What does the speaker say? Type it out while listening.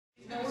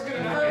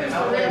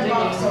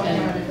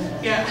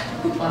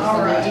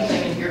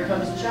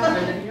comes John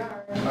in the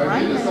yard.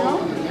 Right now.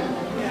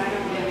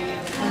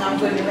 And I'm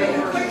going to make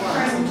a quick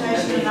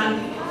presentation.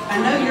 I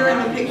know you're in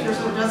the picture,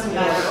 so it doesn't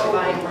matter if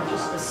I am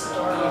just the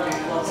story.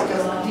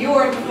 Because you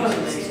are the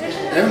focus.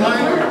 Am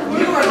I?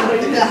 You are the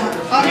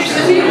Makes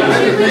me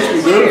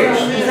nervous.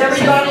 Is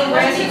everybody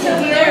ready to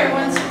hear?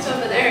 Everyone sits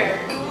over there.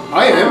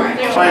 I am.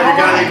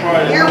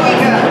 Here we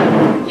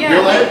go.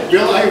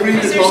 Will I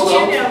read it all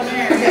out?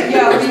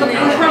 Yeah, we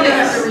probably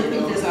have to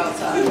repeat this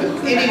outside.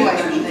 But anyway,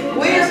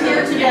 we are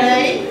here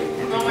today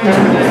to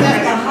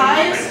present the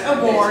highest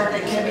award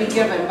that can be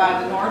given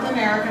by the North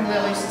American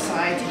Lily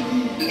Society.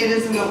 It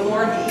is an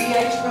award, the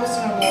E.H.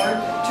 Wilson Award,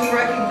 to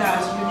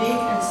recognize unique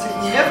and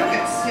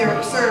significant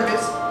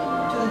service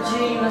to the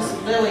genus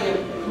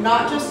Lilium,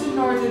 not just in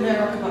North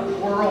America, but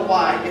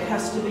worldwide. It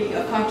has to be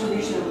a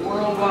contribution of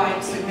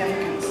worldwide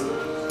significance.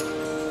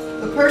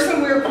 The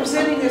person we're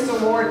presenting this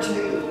award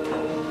to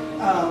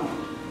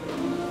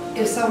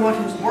is someone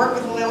who's worked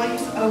with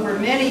lilies over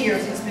many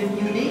years. It's been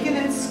unique in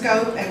its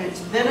scope and its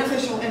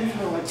beneficial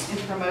influence in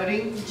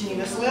promoting the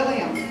genus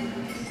Lilium.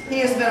 He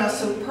has been a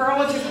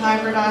superlative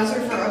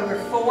hybridizer for over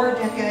 4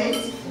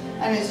 decades,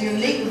 and his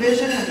unique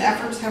vision and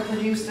efforts have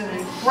produced an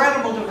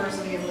incredible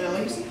diversity of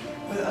lilies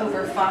with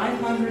over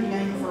 500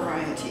 named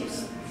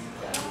varieties.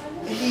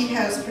 He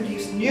has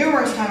produced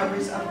numerous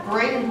hybrids of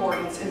great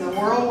importance in the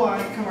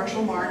worldwide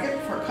commercial market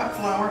for cut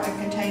flower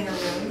and container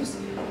lilies,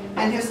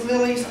 and his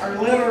lilies are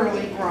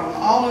literally grown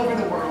all over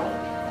the world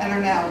and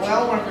are now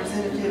well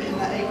represented in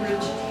the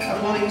acreage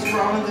of lilies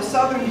grown in the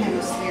southern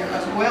hemisphere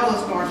as well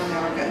as North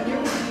America and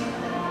Europe.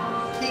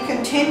 He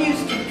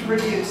continues to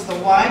produce the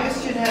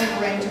widest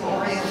genetic range of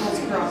orientals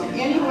grown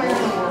anywhere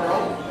in the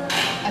world,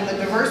 and the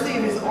diversity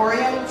of his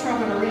oriental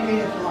trumpet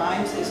abbreviated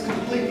lines is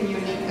completely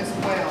unique as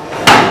well.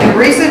 In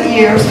recent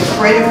years, his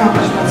great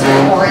accomplishments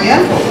in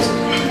orientals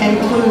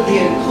include the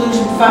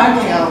inclusion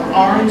finally of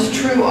orange,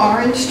 true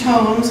orange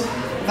tones,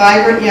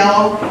 vibrant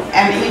yellow,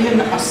 and even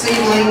a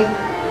seedling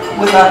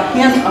with a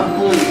hint of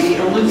blue, the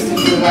elusive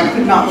blue. I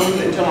could not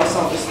believe it until I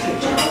saw this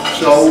picture.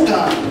 So,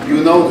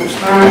 you noticed.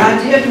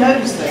 I did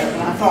notice that,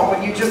 and I thought,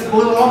 well, you just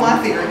blew all my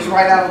theories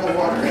right out of the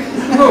water.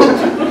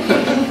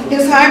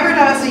 His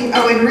hybridizing,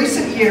 in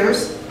recent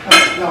years,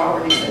 no, I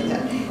already said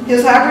that.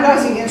 His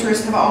hybridizing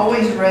interests have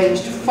always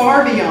ranged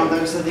far beyond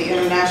those of the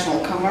international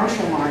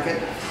commercial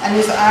market, and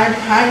his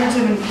hybrids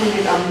have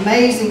included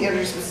amazing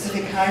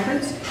interspecific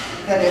hybrids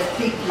that have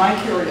piqued my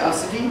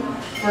curiosity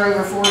for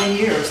over 40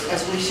 years,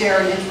 as we share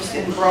an interest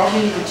in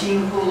broadening the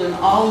gene pool in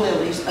all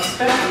lilies,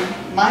 especially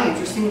my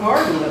interest in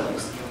garden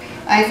lilies.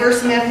 I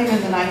first met him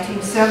in the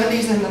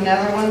 1970s in the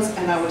Netherlands,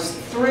 and I was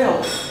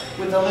thrilled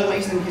with the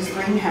lilies in his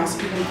greenhouse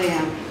even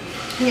then.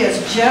 He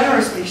has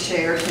generously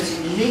shared his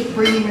unique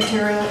breeding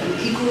material and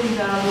equally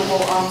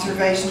valuable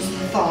observations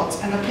and thoughts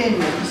and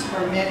opinions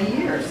for many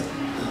years.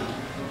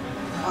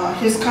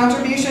 His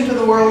contribution to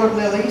the world of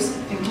lilies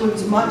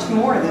includes much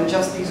more than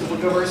just these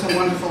diverse and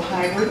wonderful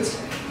hybrids.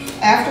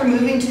 After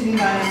moving to the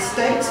United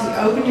States, he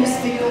opened his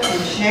field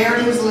and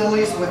shared his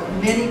lilies with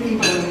many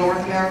people in the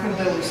North American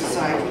Lily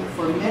Society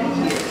for many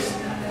years.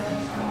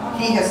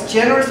 He has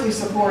generously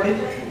supported,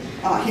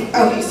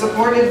 he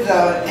supported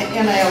the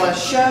NALS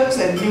shows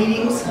and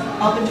meetings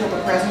up until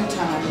the present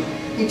time.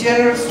 He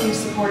generously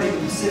supported the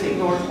Pacific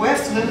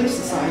Northwest Lily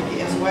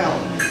Society as well,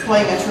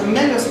 playing a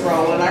tremendous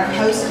role in our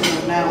hosting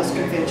of NALS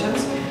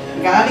conventions,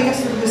 guiding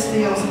us through his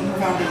fields and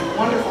providing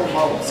wonderful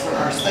bulbs for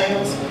our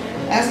sales,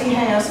 as he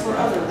has for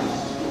other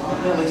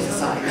lily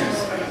societies.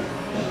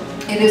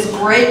 It is a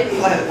great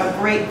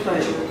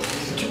pleasure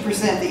to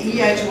present the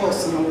E.H.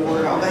 Wilson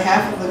Award on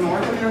behalf of the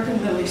North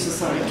American Lily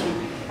Society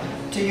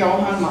to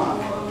Johan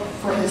Mak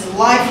for his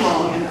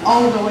lifelong and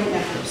ongoing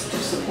efforts to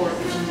support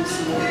the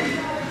genus Lilium.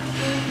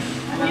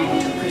 And I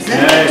want to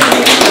present it to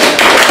you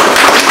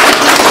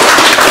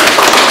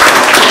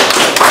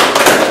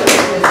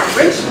with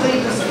richly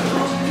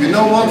deserved. You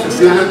know what,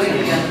 Judith?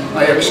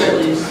 I accept.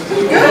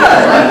 Good.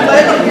 I'm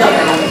glad to hear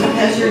that.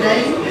 Has your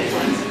name?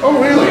 Oh,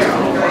 really?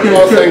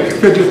 Well, thank you.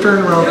 Could you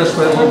turn around this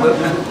way a little bit?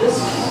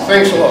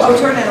 Thanks a lot. Oh,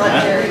 turn and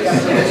let Jerry go.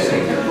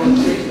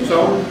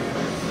 So,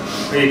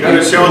 Are you going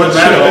to show the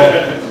medal?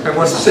 I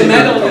want to see your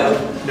medal.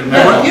 The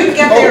medal? You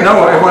get there.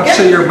 No, I want to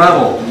see your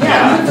medal.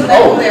 Yeah, put the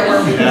medal there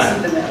where we can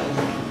see the medal.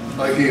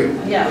 like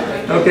you. Yeah.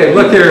 Okay,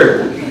 look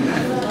here.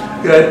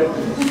 Good.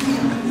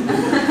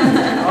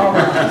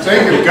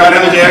 Thank you. Got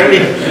him, Jerry?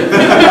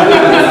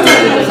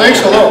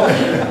 Thanks a lot.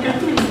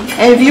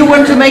 And if you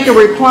want to make a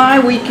reply,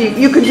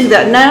 you can do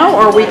that now,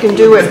 or we can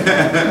do it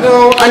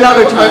No,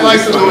 another time. I'd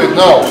like to do it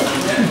now.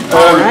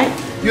 All right.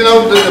 You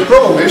know, the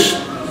problem is,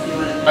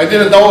 I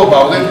didn't know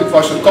about it. It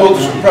was a total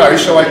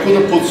surprise, so I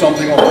couldn't put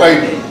something on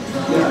paper.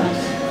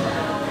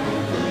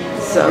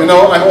 So. You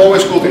know, I'm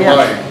always good in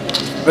lying.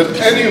 But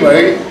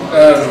anyway,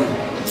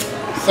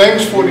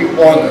 thanks for the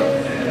honor.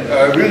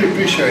 I really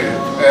appreciate it.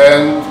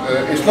 And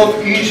it's not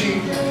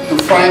easy to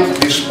find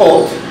this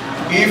spot,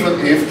 even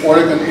if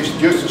Oregon is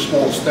just a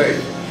small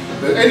state.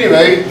 But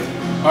anyway,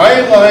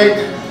 I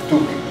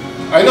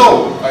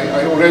know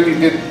I already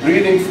did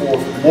breeding for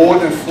more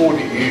than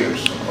 40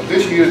 years.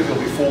 This year it will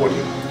be 40.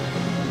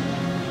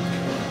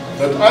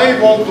 But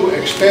I want to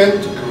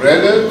extend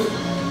credit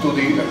to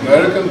the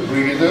American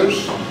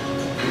breeders.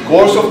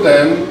 Because of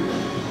them,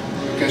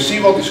 you can see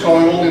what is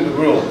going on in the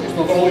world. It's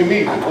not only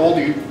me, but all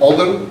the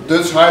other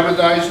Dutch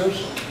hybridizers.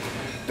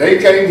 They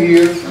came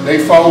here, they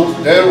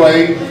found their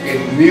way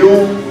in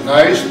new,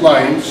 nice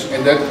lines,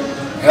 and that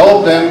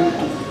helped them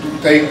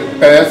to take the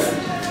path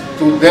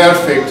to their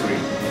victory.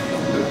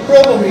 The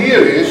problem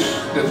here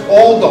is that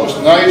all those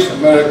nice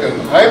American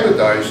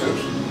hybridizers,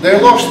 they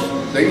lost.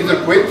 They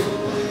either quit,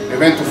 they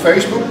went to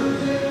Facebook,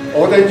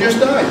 or they just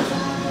died.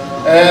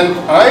 And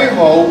I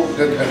hope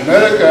that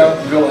America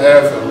will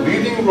have a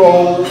leading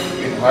role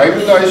in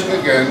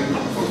hybridizing again,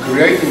 for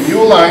creating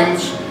new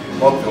lines,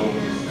 what will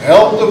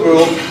help the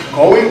world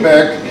going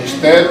back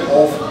instead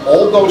of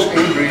all those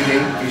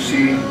inbreeding we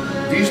see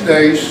these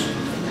days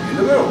in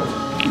the world.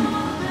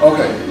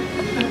 Okay,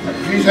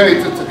 appreciate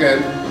it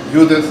again.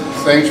 Judith,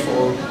 thanks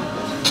for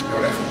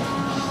your effort.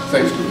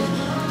 Thanks, Judith.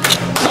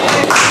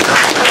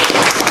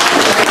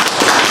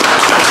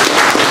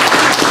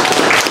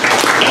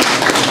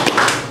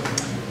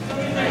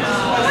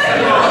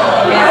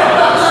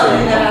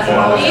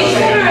 These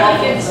are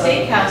like in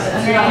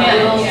steakhouses,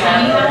 little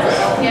tiny houses.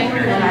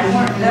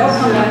 They'll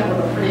come back with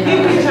a pretty. He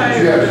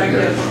retired, I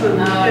guess, and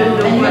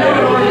And you don't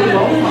know any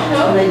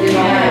local, they did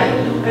all that.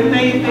 And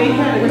they had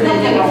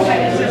a couple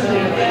of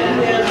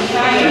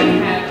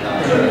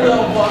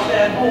Goodwill bought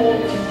that whole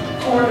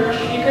corner.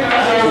 You could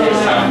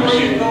where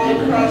you go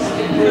across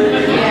the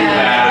bridge.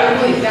 Yeah,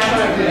 I believe that's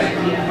a good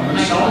idea.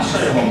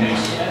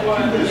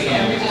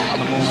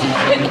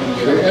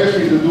 They asked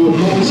me to do a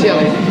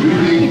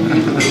breeding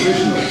into the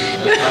business.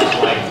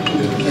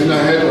 And I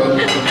had a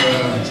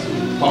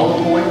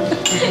PowerPoint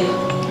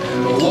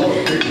and a lot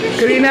of pictures.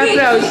 Green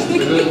applaus. I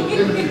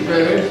didn't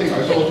prepare anything. I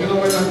thought, you know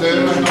what, I'm there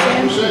and I know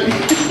what to say.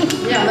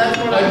 Yeah, that's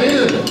what I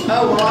didn't.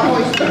 Oh, well, I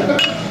always,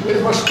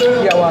 It was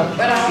terrible. Johan.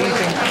 but I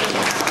always